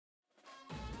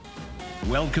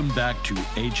Welcome back to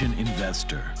Agent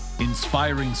Investor,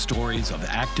 inspiring stories of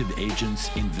active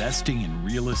agents investing in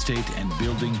real estate and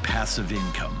building passive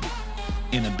income.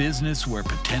 In a business where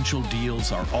potential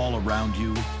deals are all around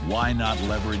you, why not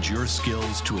leverage your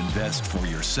skills to invest for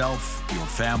yourself, your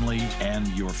family, and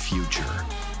your future?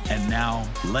 And now,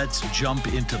 let's jump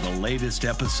into the latest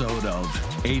episode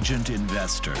of Agent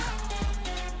Investor.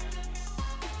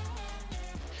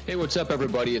 Hey, what's up,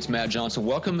 everybody? It's Matt Johnson.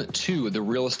 Welcome to the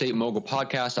Real Estate Mogul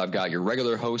Podcast. I've got your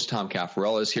regular host, Tom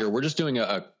Caffarella, is here. We're just doing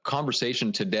a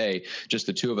conversation today, just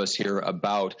the two of us here,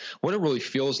 about what it really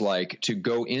feels like to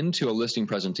go into a listing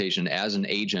presentation as an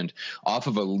agent off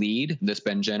of a lead that's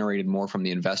been generated more from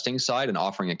the investing side and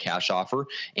offering a cash offer,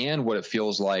 and what it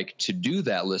feels like to do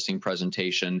that listing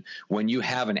presentation when you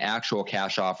have an actual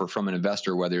cash offer from an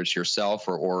investor, whether it's yourself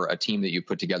or a team that you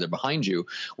put together behind you,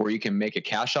 where you can make a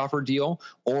cash offer deal,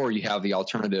 or you have the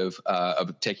alternative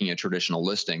of taking a traditional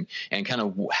listing, and kind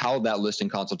of how that listing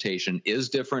consultation is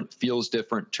different, feels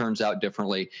different, turns out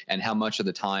differently, and how much of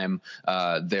the time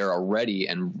they're ready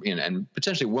and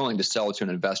potentially willing to sell it to an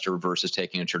investor versus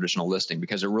taking a traditional listing,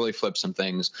 because it really flips some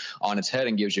things on its head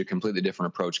and gives you a completely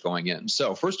different approach going in.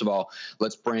 So first of all,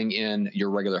 let's bring in your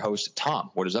regular host, Tom.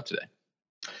 What is up today?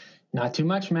 Not too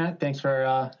much, Matt. Thanks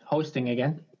for hosting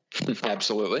again.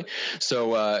 Absolutely.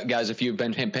 So, guys, if you've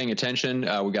been paying attention,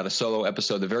 we got a solo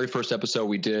episode. The very first episode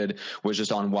we did was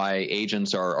just on why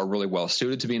agents are really well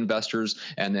suited to be investors.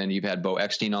 And then you've had Bo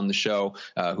Eckstein on the show,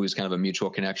 who's kind of a mutual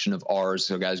connection of ours.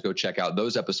 So, guys, go check out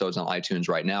those episodes on iTunes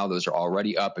right now. Those are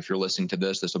already up. If you're listening to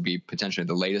this, this will be potentially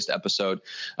the latest episode.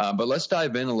 But let's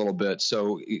dive in a little bit.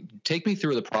 So take me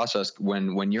through the process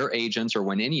when your agents, or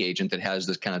when any agent that has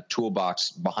this kind of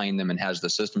toolbox behind them and has the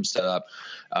system set up,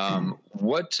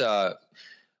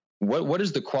 what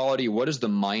is the quality, what is the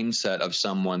mindset of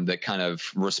someone that kind of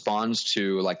responds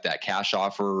to like that cash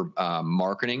offer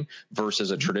marketing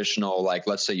versus a traditional, like,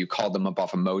 let's say you called them up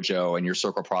off of Mojo and you're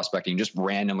circle prospecting, just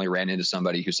randomly ran into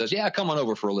somebody who says, yeah, come on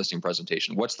over for a listing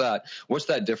presentation. What's that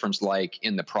difference like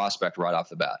in the prospect right off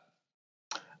the bat?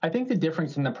 I think the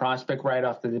difference in the prospect right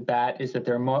off the bat is that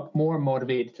they're more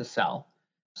motivated to sell.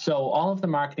 So all of the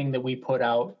marketing that we put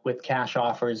out with cash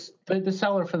offers, the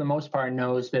seller for the most part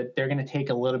knows that they're going to take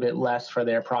a little bit less for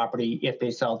their property if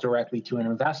they sell directly to an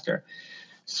investor.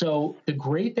 So the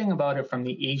great thing about it from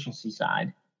the agency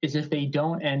side is if they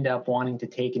don't end up wanting to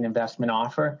take an investment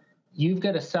offer, you've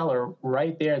got a seller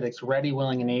right there that's ready,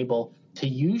 willing, and able to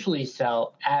usually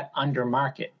sell at under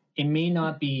market. It may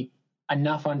not be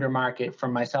enough under market for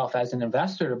myself as an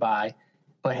investor to buy,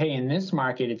 but hey, in this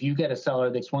market, if you get a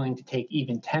seller that's willing to take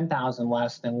even $10,000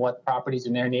 less than what properties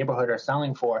in their neighborhood are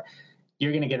selling for,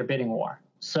 you're going to get a bidding war.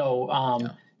 So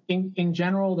in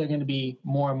general, they're going to be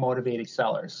more motivated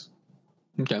sellers.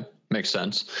 Okay. Makes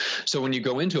sense. So when you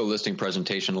go into a listing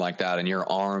presentation like that and you're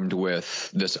armed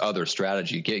with this other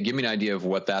strategy, give me an idea of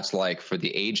what that's like for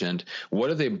the agent. What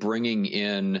are they bringing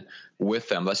in with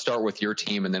them? Let's start with your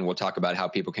team, and then we'll talk about how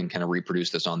people can kind of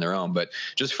reproduce this on their own. But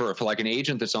just for like an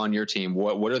agent that's on your team,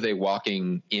 what are they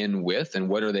walking in with, and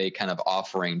what are they kind of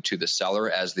offering to the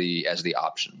seller as the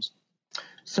options?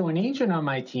 So an agent on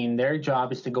my team, their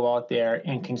job is to go out there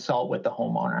and consult with the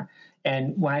homeowner.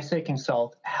 And when I say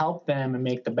consult, help them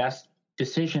make the best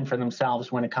decision for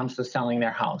themselves when it comes to selling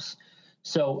their house.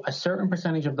 So a certain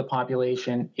percentage of the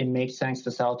population, it makes sense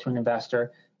to sell to an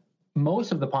investor.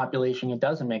 Most of the population, it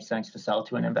doesn't make sense to sell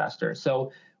to an investor.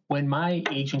 So when my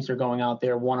agents are going out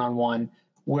there one-on-one,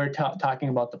 we're talking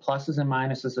about the pluses and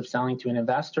minuses of selling to an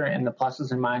investor and the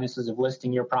pluses and minuses of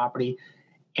listing your property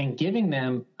and giving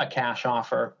them a cash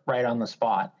offer right on the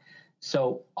spot.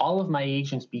 So all of my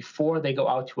agents, before they go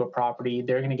out to a property,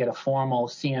 they're going to get a formal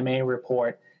CMA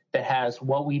report that has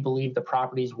what we believe the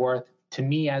property is worth to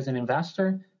me as an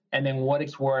investor, and then what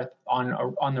it's worth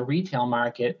on the retail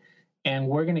market. And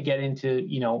we're going to get into,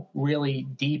 really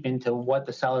deep into what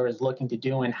the seller is looking to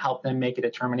do and help them make a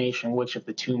determination which of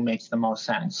the two makes the most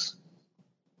sense.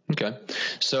 Okay.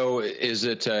 So is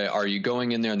it, are you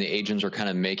going in there and the agents are kind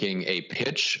of making a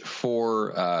pitch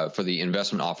for the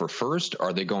investment offer first?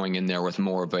 Are they going in there with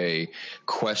more of a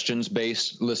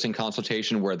questions-based listing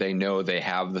consultation where they know they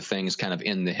have the things kind of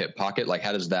in the hip pocket? Like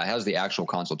how does the actual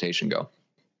consultation go?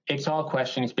 It's all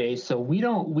questions based. So we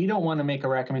don't want to make a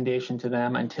recommendation to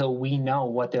them until we know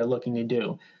what they're looking to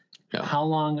do. Yeah. How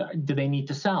long do they need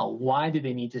to sell? Why do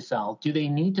they need to sell? Do they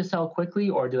need to sell quickly,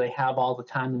 or do they have all the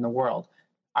time in the world?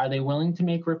 Are they willing to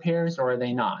make repairs, or are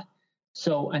they not?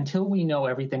 So until we know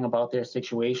everything about their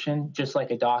situation, just like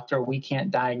a doctor, we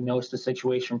can't diagnose the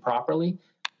situation properly.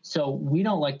 So we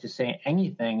don't like to say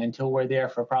anything until we're there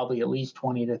for probably at least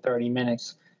 20 to 30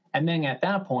 minutes And then at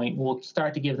that point, we'll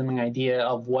start to give them an idea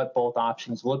of what both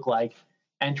options look like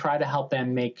and try to help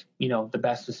them make, the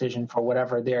best decision for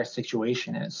whatever their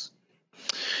situation is.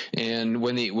 And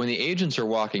when the agents are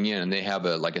walking in and they have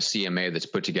a CMA that's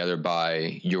put together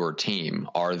by your team,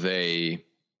 is it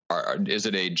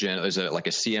like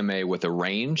a CMA with a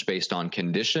range based on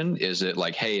condition? Is it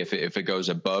like, hey, if it goes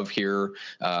above here,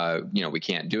 we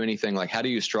can't do anything? Like, how do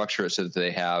you structure it so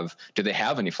that do they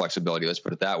have any flexibility? Let's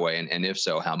put it that way. And if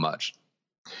so, how much?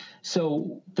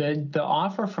 So the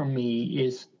offer from me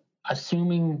is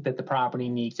assuming that the property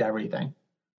meets everything.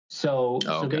 So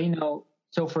they know.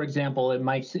 So for example,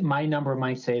 my number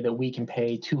might say that we can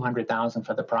pay $200,000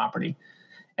 for the property.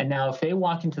 And now if they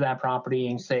walk into that property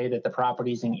and say that the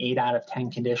property is in 8 out of 10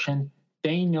 condition,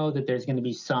 they know that there's going to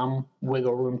be some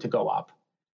wiggle room to go up.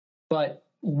 But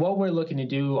what we're looking to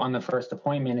do on the first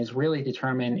appointment is really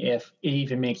determine if it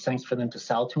even makes sense for them to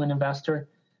sell to an investor.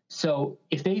 So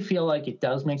if they feel like it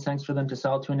does make sense for them to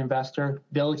sell to an investor,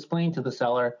 they'll explain to the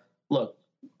seller, look,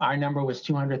 our number was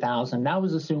 $200,000. That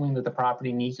was assuming that the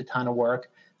property needs a ton of work.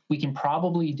 We can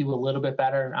probably do a little bit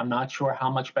better. I'm not sure how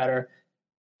much better.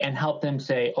 And help them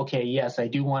say, okay, yes, I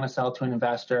do want to sell to an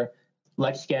investor.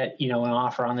 Let's get, an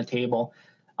offer on the table.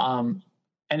 And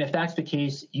if that's the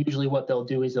case, usually what they'll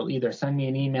do is they'll either send me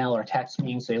an email or text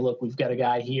me and say, look, we've got a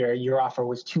guy here. Your offer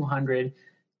was $200,000.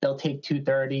 They'll take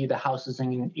 $230,000. The house is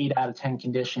in 8 out of 10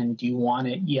 condition. Do you want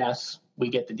it? Yes, we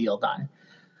get the deal done.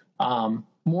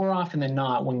 More often than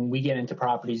not, when we get into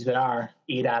properties that are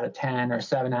 8 out of 10 or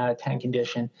 7 out of 10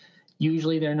 condition,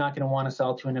 usually they're not going to want to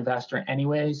sell to an investor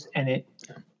anyways, and it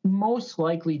most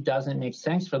likely doesn't make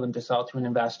sense for them to sell to an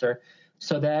investor.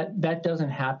 So that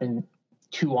doesn't happen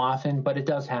too often, but it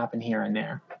does happen here and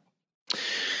there.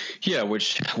 Yeah,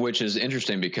 which is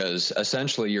interesting because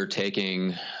essentially you're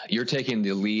taking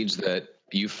the leads that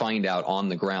you find out on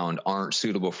the ground aren't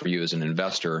suitable for you as an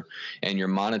investor, and you're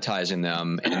monetizing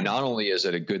them. And not only is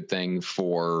it a good thing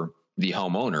for the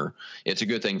homeowner, it's a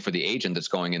good thing for the agent that's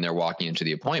going in there walking into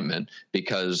the appointment,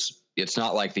 because it's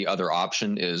not like the other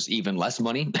option is even less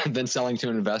money than selling to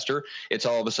an investor. It's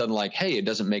all of a sudden like, hey, it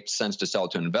doesn't make sense to sell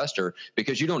to an investor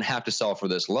because you don't have to sell for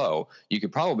this low. You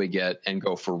could probably get and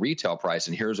go for retail price.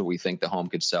 And here's what we think the home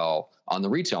could sell on the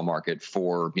retail market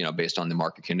for, based on the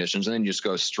market conditions. And then you just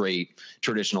go straight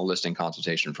traditional listing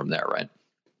consultation from there, right?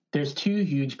 There's two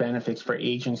huge benefits for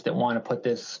agents that want to put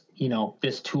this,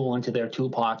 this tool into their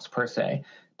toolbox per se.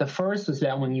 The first is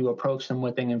that when you approach them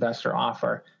with an investor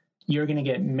offer, you're going to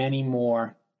get many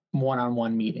more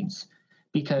one-on-one meetings,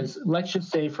 because let's just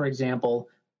say, for example,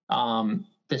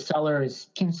 the seller is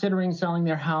considering selling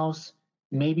their house.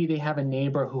 Maybe they have a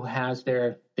neighbor who has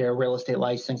their real estate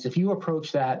license. If you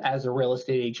approach that as a real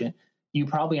estate agent, you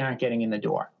probably aren't getting in the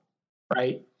door,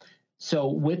 right? So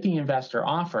with the investor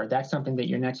offer, that's something that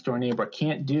your next door neighbor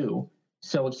can't do.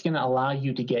 So it's going to allow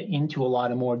you to get into a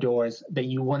lot of more doors that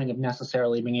you wouldn't have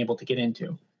necessarily been able to get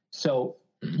into. So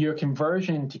your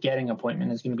conversion to getting an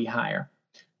appointment is going to be higher.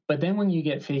 But then when you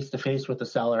get face-to-face with the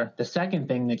seller, the second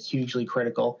thing that's hugely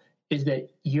critical is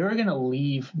that you're going to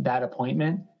leave that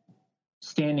appointment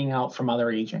standing out from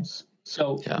other agents.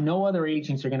 So no other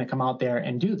agents are going to come out there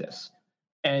and do this.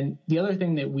 And the other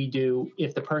thing that we do,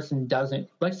 if the person doesn't,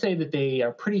 let's say that they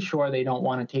are pretty sure they don't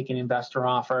want to take an investor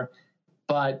offer,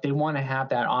 but they want to have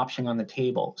that option on the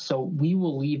table. So we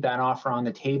will leave that offer on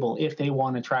the table if they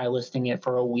want to try listing it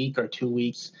for a week or 2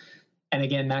 weeks. And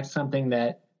again, that's something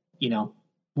that,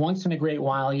 once in a great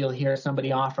while you'll hear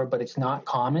somebody offer, but it's not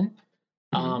common.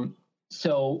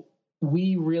 So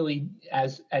we really,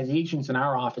 as agents in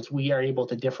our office, we are able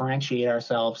to differentiate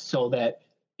ourselves so that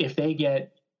if they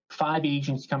get 5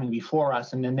 agents coming before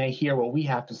us and then they hear what we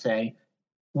have to say,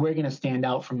 we're going to stand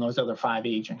out from those other 5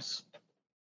 agents.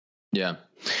 Yeah,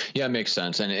 it makes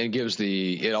sense. And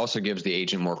it also gives the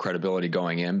agent more credibility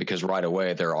going in, because right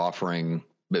away they're offering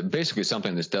basically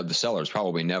something that the seller's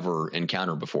probably never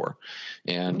encountered before.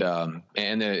 And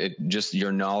just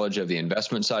your knowledge of the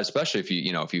investment side, especially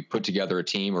if you put together a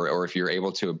team or if you're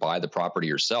able to buy the property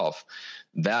yourself,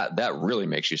 that really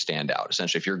makes you stand out.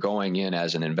 Essentially, if you're going in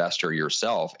as an investor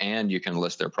yourself and you can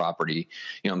list their property,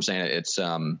 I'm saying it's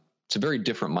a very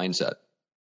different mindset.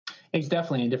 It's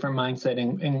definitely a different mindset.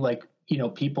 And like,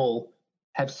 people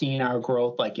have seen our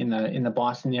growth, like in the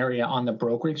Boston area on the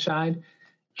brokerage side.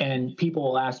 And people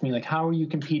will ask me, like, how are you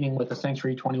competing with a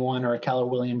Century 21 or a Keller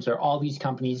Williams or all these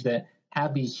companies that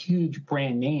have these huge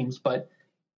brand names? But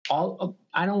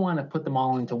I don't want to put them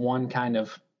all into one kind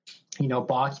of,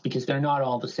 box, because they're not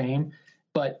all the same.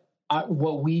 But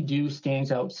what we do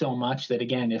stands out so much that,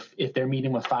 again, if they're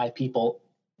meeting with 5 people,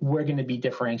 we're going to be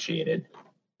differentiated.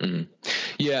 Mm-hmm.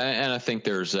 Yeah, and I think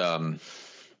there's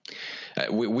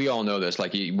We all know this.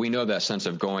 Like we know that sense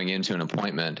of going into an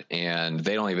appointment and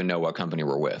they don't even know what company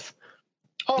we're with.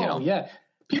 Oh, yeah.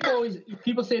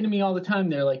 People say to me all the time,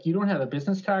 they're like, you don't have a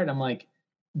business card? I'm like,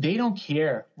 they don't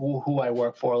care who I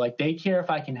work for. Like, they care if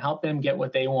I can help them get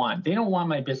what they want. They don't want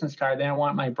my business card. They don't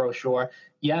want my brochure.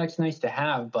 Yeah, it's nice to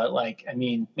have, but like, I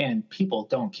mean, man, people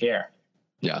don't care.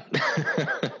 Yeah.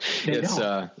 It's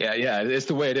it's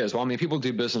the way it is. Well, I mean, people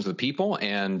do business with people,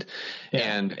 and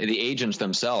the agents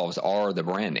themselves are the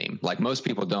brand name. Like, most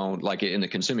people don't, like, in the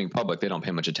consuming public, they don't pay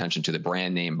much attention to the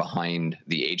brand name behind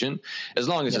the agent. As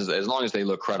long as they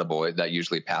look credible, that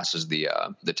usually passes the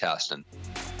test. And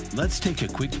let's take a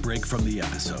quick break from the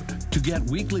episode. To get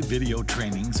weekly video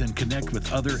trainings and connect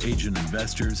with other agent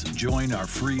investors, join our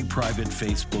free private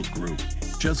Facebook group.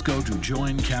 Just go to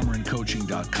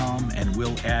joincameroncoaching.com and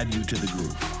we'll add you to the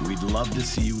group. We'd love to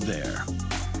see you there.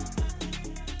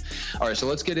 All right, so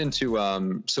let's get into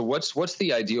so what's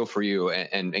the ideal for you,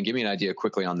 and give me an idea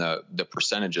quickly on the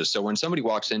percentages. So when somebody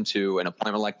walks into an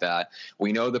appointment like that,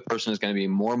 we know the person is going to be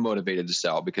more motivated to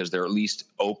sell because they're at least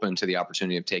open to the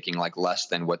opportunity of taking like less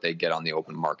than what they get on the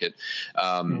open market.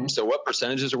 So what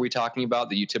percentages are we talking about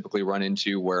that you typically run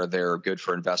into where they're good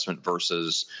for investment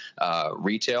versus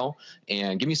retail?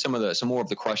 And give me some more of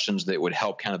the questions that would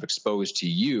help kind of expose to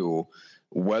you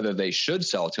whether they should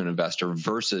sell to an investor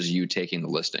versus you taking the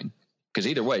listing. Because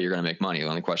either way, you're going to make money. The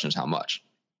only question is how much.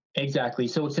 Exactly.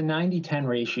 So it's a 90-10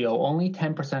 ratio. Only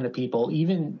 10% of people,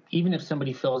 even if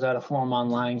somebody fills out a form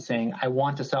online saying, I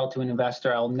want to sell to an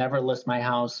investor, I'll never list my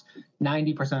house,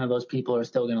 90% of those people are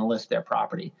still going to list their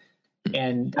property.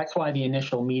 And that's why the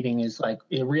initial meeting is like,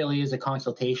 it really is a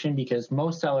consultation, because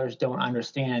most sellers don't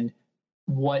understand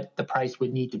what the price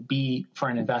would need to be for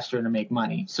an investor to make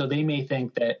money. So they may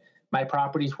think that my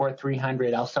property's worth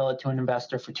 $300, I'll sell it to an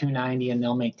investor for $290 and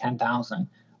they'll make $10,000.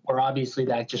 Or obviously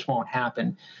that just won't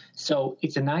happen. So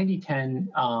it's a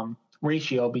 90-10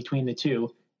 ratio between the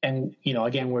two. And,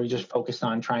 again, we're just focused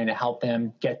on trying to help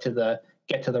them get to the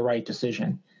right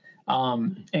decision.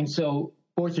 And so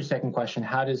what was your second question?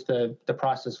 How does the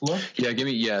process look? Yeah, give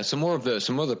me some more of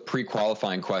the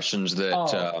pre-qualifying questions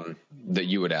that that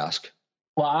you would ask.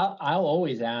 Well, I'll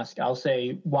always ask. I'll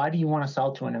say, why do you want to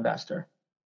sell to an investor?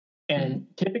 And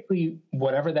typically,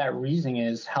 whatever that reason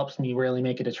is, helps me really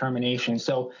make a determination.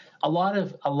 So a lot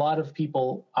of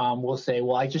people will say,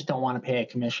 well, I just don't want to pay a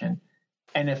commission.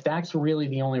 And if that's really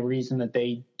the only reason that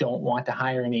they don't want to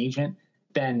hire an agent,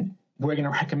 then we're going to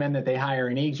recommend that they hire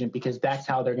an agent, because that's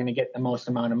how they're going to get the most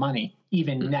amount of money,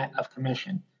 even net of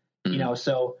commission.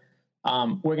 So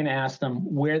we're going to ask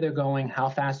them where they're going, how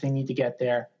fast they need to get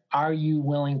there. Are you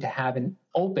willing to have an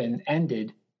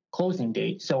open-ended closing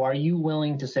date? So are you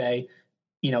willing to say,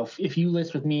 if you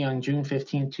list with me on June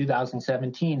 15,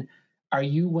 2017, are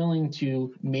you willing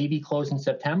to maybe close in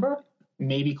September,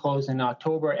 maybe close in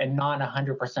October, and not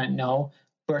 100% no,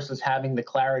 versus having the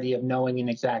clarity of knowing an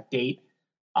exact date?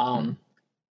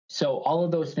 So all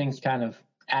of those things kind of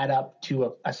add up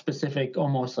to a specific,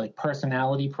 almost like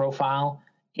personality profile.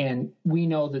 And we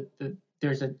know that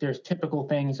there's typical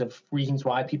things of reasons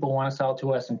why people want to sell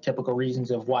to us and typical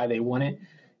reasons of why they wouldn't.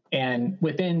 And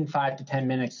within 5 to 10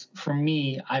 minutes, for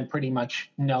me, I pretty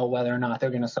much know whether or not they're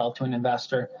going to sell to an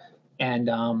investor. And,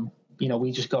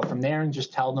 we just go from there and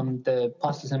just tell them the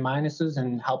pluses and minuses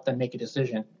and help them make a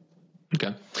decision.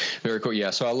 Okay. Very cool. Yeah.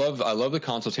 So I love the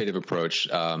consultative approach.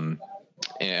 And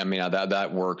I mean,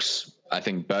 that works, I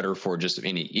think, better for just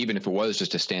even if it was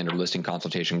just a standard listing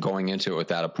consultation, going into it with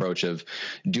that approach of,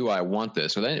 do I want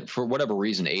this? So then, for whatever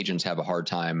reason, agents have a hard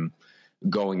time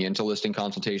going into listing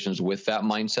consultations with that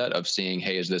mindset of seeing,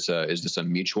 hey, is this a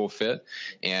mutual fit?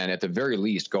 And at the very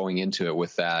least, going into it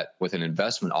with an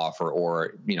investment offer,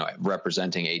 or,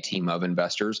 representing a team of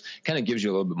investors, kind of gives you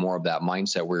a little bit more of that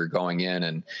mindset where you're going in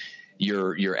and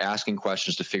you're asking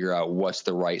questions to figure out what's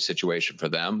the right situation for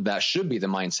them. That should be the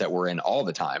mindset we're in all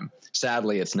the time.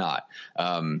 Sadly, it's not.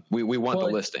 We want the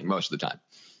listing most of the time.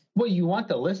 Well, you want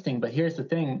the listing, but here's the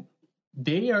thing.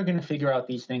 They are going to figure out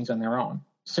these things on their own.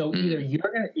 So either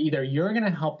you're going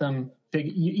to help them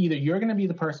either you're going to be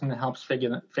the person that helps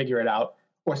figure it out,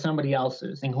 or somebody else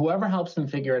is. And whoever helps them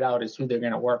figure it out is who they're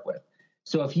going to work with.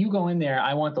 So if you go in there,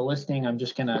 I want the listing, I'm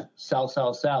just going to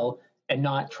sell, and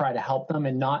not try to help them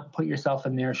and not put yourself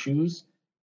in their shoes,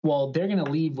 well, they're going to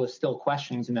leave with still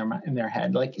questions in their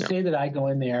head. Like, say that I go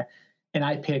in there and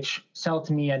I pitch, sell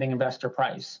to me at an investor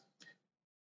price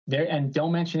there, and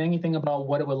don't mention anything about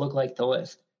what it would look like to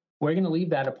list. We're going to leave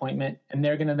that appointment, and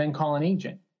they're going to then call an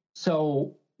agent.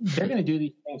 So they're going to do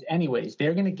these things anyways.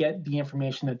 They're going to get the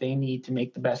information that they need to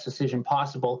make the best decision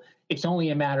possible. It's only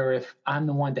a matter if I'm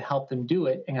the one to help them do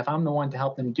it. And if I'm the one to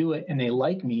help them do it and they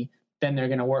like me, then they're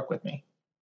going to work with me.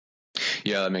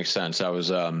 Yeah, that makes sense.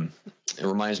 It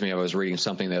reminds me, I was reading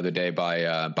something the other day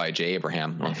by Jay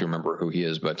Abraham. I don't know if you remember who he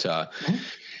is, but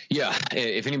yeah,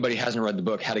 if anybody hasn't read the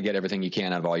book, How to Get Everything You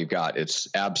Can Out of All You've Got, it's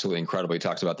absolutely incredible. He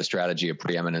talks about the strategy of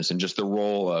preeminence and just the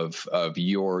role of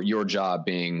your job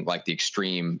being like the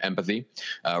extreme empathy,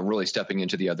 really stepping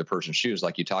into the other person's shoes,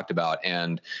 like you talked about.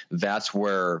 And that's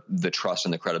where the trust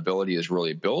and the credibility is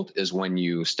really built, is when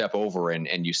you step over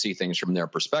and you see things from their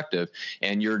perspective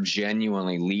and you're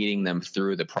genuinely leading them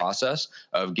through the process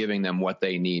of giving them what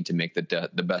they need to make the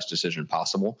best decision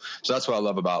possible. So that's what I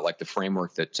love about like the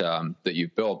framework that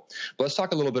you've built. But let's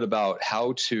talk a little bit about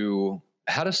how to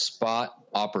spot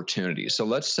opportunities. So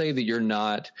let's say that you're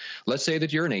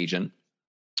an agent.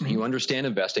 You understand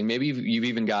investing. Maybe you've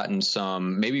even gotten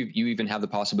maybe you even have the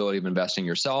possibility of investing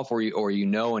yourself, or you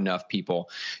know enough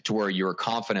people to where you're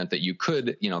confident that you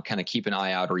could, kind of keep an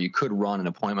eye out, or you could run an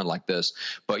appointment like this,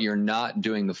 but you're not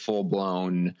doing the full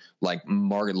blown like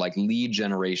market, like lead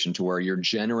generation to where you're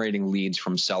generating leads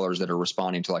from sellers that are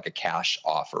responding to like a cash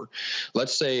offer.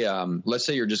 Let's say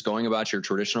you're just going about your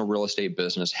traditional real estate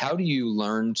business. How do you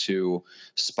learn to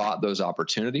spot those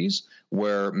opportunities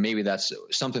where maybe that's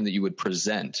something that you would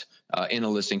present in a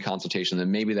listing consultation that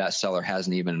maybe that seller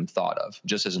hasn't even thought of,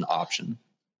 just as an option?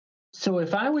 So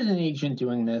if I was an agent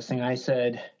doing this and I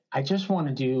said, I just want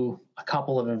to do a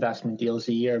couple of investment deals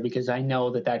a year because I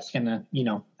know that that's going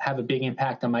to, have a big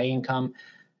impact on my income,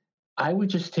 I would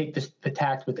just take the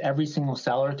tact with every single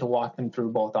seller to walk them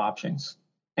through both options.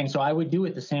 And so I would do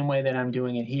it the same way that I'm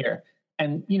doing it here.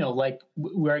 And, like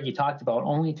we already talked about,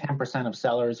 only 10% of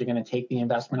sellers are going to take the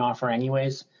investment offer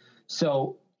anyways.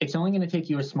 So it's only going to take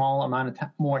you a small amount of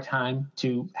more time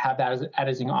to have that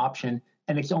as an option.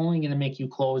 And it's only going to make you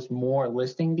close more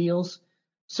listing deals.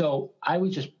 So I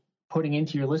was just putting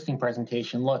into your listing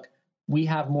presentation, look, we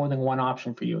have more than one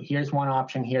option for you. Here's one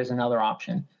option. Here's another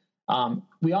option.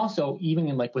 We also,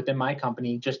 even within my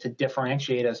company, just to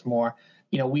differentiate us more,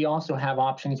 we also have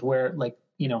options where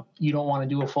you don't want to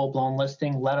do a full-blown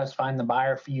listing, let us find the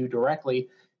buyer for you directly.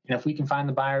 And if we can find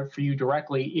the buyer for you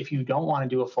directly, if you don't want to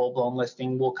do a full-blown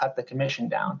listing, we'll cut the commission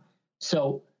down.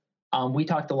 So we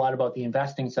talked a lot about the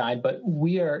investing side, but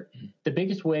the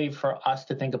biggest way for us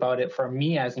to think about it, for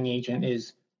me as an agent,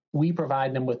 is we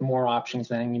provide them with more options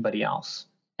than anybody else.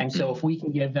 And so if we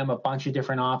can give them a bunch of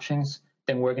different options,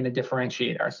 then we're going to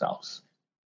differentiate ourselves.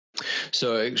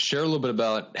 So share a little bit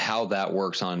about how that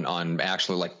works on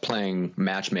actually like playing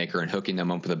matchmaker and hooking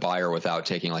them up with a buyer without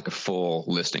taking like a full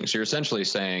listing. So you're essentially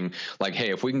saying like, hey,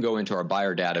 if we can go into our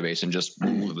buyer database and just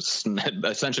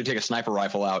essentially take a sniper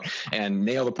rifle out and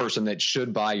nail the person that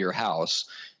should buy your house,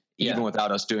 even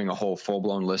without us doing a whole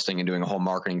full-blown listing and doing a whole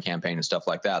marketing campaign and stuff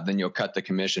like that, then you'll cut the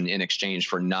commission in exchange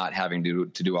for not having to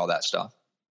do all that stuff.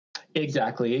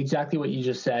 Exactly what you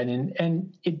just said.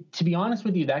 And to be honest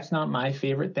with you, that's not my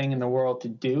favorite thing in the world to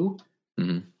do.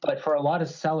 Mm-hmm. But for a lot of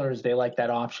sellers, they like that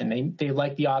option. They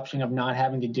like the option of not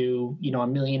having to do, a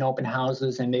million open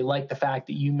houses. And they like the fact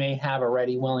that you may have a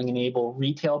ready, willing, and able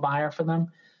retail buyer for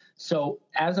them. So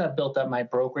as I've built up my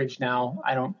brokerage now,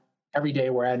 every day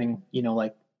we're adding,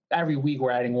 every week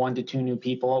we're adding 1 to 2 new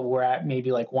people. We're at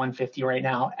maybe 150 right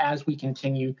now. As we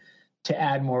continue to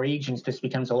add more agents, this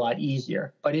becomes a lot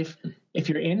easier. But if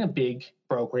you're in a big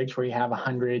brokerage where you have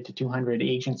 100 to 200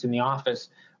 agents in the office,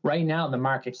 right now the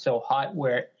market's so hot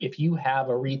where if you have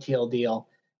a retail deal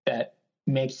that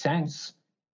makes sense,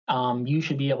 you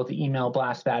should be able to email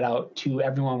blast that out to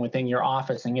everyone within your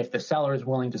office. And if the seller is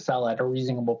willing to sell at a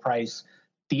reasonable price,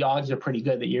 the odds are pretty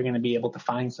good that you're going to be able to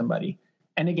find somebody.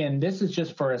 And again, this is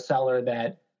just for a seller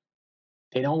that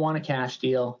they don't want a cash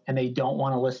deal and they don't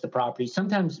want to list the property.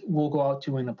 Sometimes we'll go out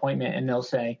to an appointment and they'll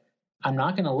say, I'm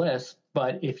not going to list,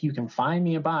 but if you can find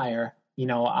me a buyer,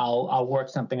 I'll work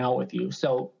something out with you.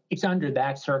 So it's under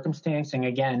that circumstance. And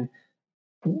again,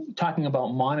 talking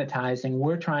about monetizing,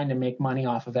 we're trying to make money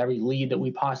off of every lead that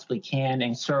we possibly can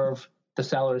and serve the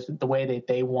sellers the way that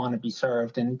they want to be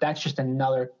served. And that's just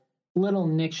another little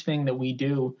niche thing that we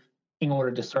do in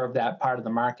order to serve that part of the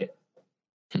market.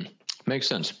 Makes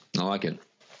sense. I like it.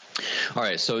 All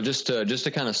right. So just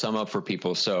to kind of sum up for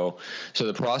people. So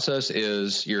the process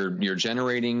is you're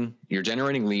generating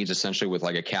leads essentially with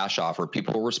like a cash offer.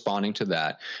 People are responding to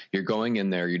that. You're going in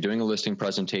there, you're doing a listing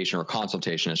presentation or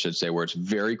consultation, I should say, where it's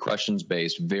very questions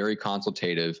based, very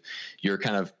consultative. You're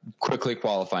kind of quickly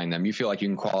qualifying them. You feel like you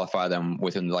can qualify them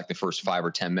within like the first 5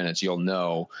 or 10 minutes. You'll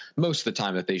know most of the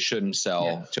time that they shouldn't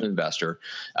sell to an investor.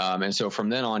 And so from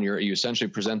then on, you essentially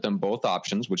present them both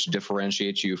options, which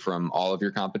differentiates you from all of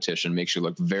your competition, makes you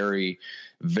look very,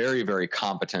 very, very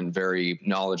competent, very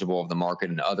knowledgeable of the market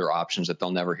and other options that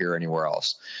they'll never hear anywhere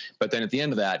else. But then at the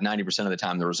end of that, 90% of the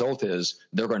time, the result is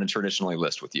they're going to traditionally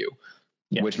list with you,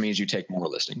 which means you take more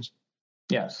listings.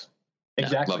 Yes,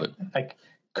 exactly. Love it. I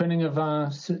couldn't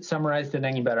have summarized it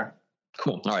any better.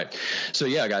 Cool. All right. So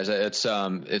yeah, guys, it's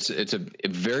a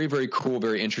very, very cool,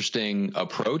 very interesting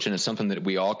approach. And it's something that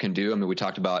we all can do. I mean, we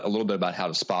talked about a little bit about how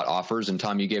to spot offers, and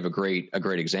Tom, you gave a great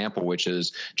example, which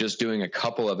is just doing a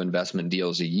couple of investment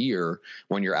deals a year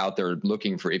when you're out there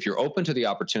looking for, if you're open to the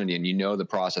opportunity and you know the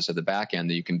process at the back end,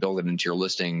 that you can build it into your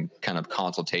listing kind of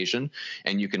consultation,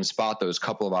 and you can spot those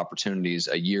couple of opportunities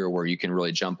a year where you can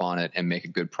really jump on it and make a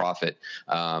good profit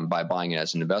by buying it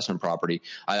as an investment property.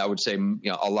 I would say,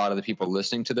 a lot of the people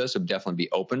listening to this would definitely be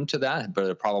open to that, but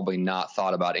have probably not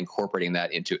thought about incorporating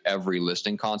that into every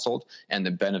listing consult and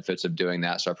the benefits of doing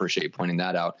that. So I appreciate you pointing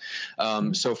that out.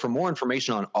 So for more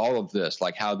information on all of this,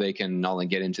 like how they can not only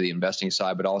get into the investing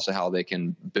side, but also how they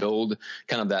can build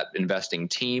kind of that investing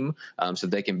team, so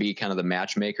they can be kind of the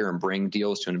matchmaker and bring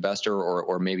deals to an investor,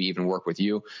 or maybe even work with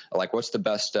you. Like, what's the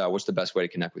best way to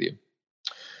connect with you?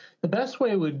 The best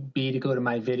way would be to go to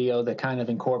my video that kind of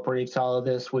incorporates all of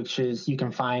this, which is you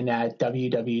can find at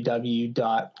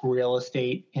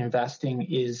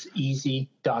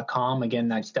www.realestateinvestingiseasy.com. Again,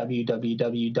 that's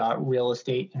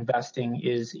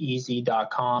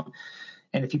www.realestateinvestingiseasy.com.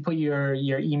 And if you put your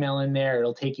email in there,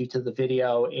 it'll take you to the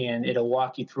video and it'll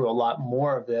walk you through a lot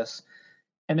more of this.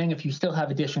 And then if you still have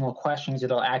additional questions,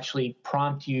 it'll actually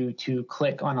prompt you to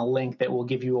click on a link that will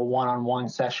give you a one-on-one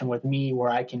session with me where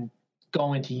I can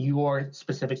go into your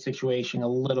specific situation a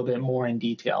little bit more in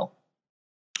detail.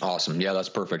 Awesome. Yeah, that's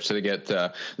perfect. So they get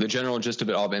the general gist of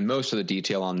it all and most of the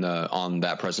detail on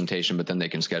that presentation, but then they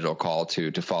can schedule a call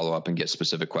to follow up and get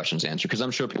specific questions answered. Because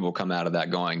I'm sure people come out of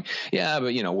that going, yeah,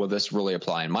 but will this really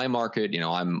apply in my market?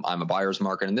 I'm a buyer's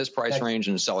market in this price range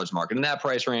and a seller's market in that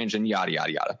price range, and yada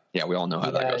yada yada. Yeah, we all know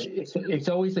how that goes. It's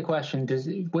always the question: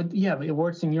 it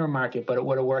works in your market, but it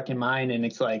would work in mine? And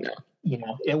it's like. Yeah.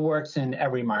 It works in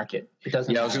every market. It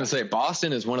doesn't. Yeah, I was going to say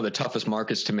Boston is one of the toughest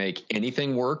markets to make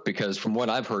anything work because from what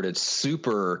I've heard, it's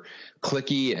super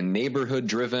cliquey and neighborhood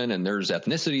driven, and there's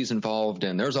ethnicities involved,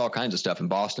 and there's all kinds of stuff in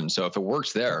Boston. So if it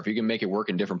works there, if you can make it work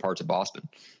in different parts of Boston.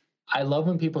 I love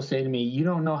when people say to me, you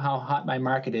don't know how hot my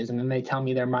market is. And then they tell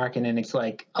me their market and it's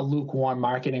like a lukewarm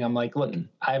marketing. I'm like, look,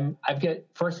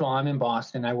 first of all, I'm in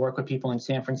Boston. I work with people in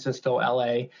San Francisco,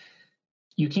 LA.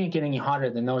 You can't get any hotter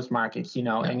than those markets,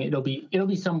 and it'll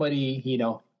be somebody,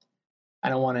 I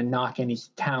don't want to knock any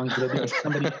towns, but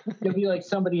it'll be like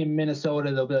somebody in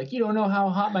Minnesota. They'll be like, you don't know how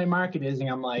hot my market is. And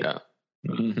I'm like,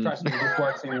 trust me, this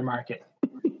works in your market.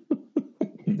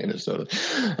 Minnesota.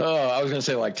 Oh, I was going to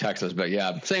say like Texas, but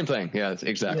yeah, same thing. Yeah,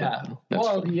 exactly.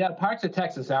 Yeah. Parts of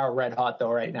Texas are red hot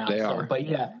though right now. They are. But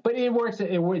it works.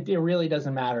 It really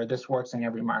doesn't matter. This works in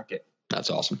every market. That's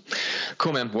awesome.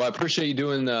 Cool, man. Well, I appreciate you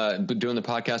doing the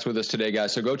podcast with us today,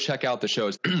 guys. So go check out the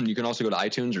shows. You can also go to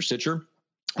iTunes or Stitcher.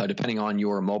 Depending on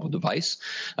your mobile device.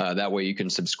 That way you can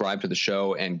subscribe to the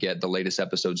show and get the latest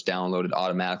episodes downloaded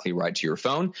automatically right to your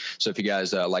phone. So if you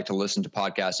guys like to listen to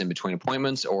podcasts in between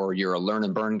appointments, or you're a learn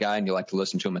and burn guy and you like to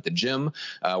listen to them at the gym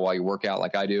while you work out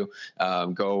like I do,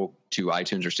 go to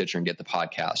iTunes or Stitcher and get the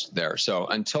podcast there. So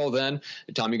until then,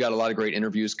 Tom, you got a lot of great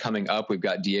interviews coming up. We've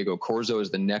got Diego Corzo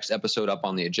as the next episode up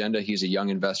on the agenda. He's a young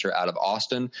investor out of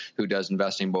Austin who does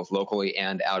investing both locally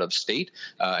and out of state,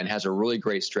 and has a really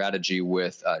great strategy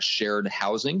with shared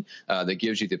housing that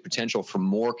gives you the potential for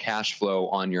more cash flow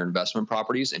on your investment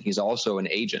properties. And he's also an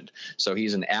agent. So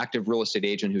he's an active real estate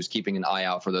agent who's keeping an eye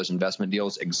out for those investment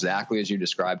deals exactly as you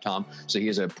described, Tom. So he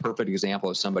is a perfect example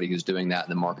of somebody who's doing that in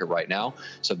the market right now.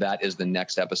 So that is the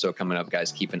next episode coming up,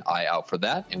 guys. Keep an eye out for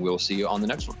that, and we'll see you on the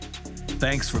next one.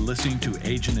 Thanks for listening to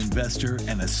Agent Investor,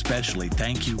 and especially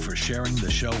thank you for sharing the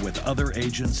show with other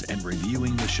agents and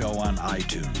reviewing the show on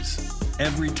iTunes.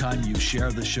 Every time you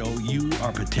share the show, you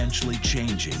are potentially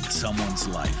changing someone's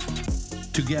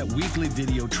life. To get weekly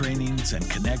video trainings and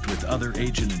connect with other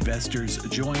agent investors,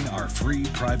 join our free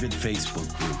private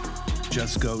Facebook group.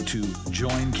 Just go to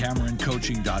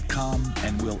joincameroncoaching.com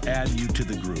and we'll add you to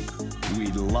the group.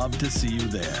 We'd love to see you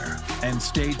there. And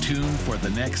stay tuned for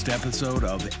the next episode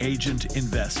of Agent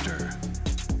Investor.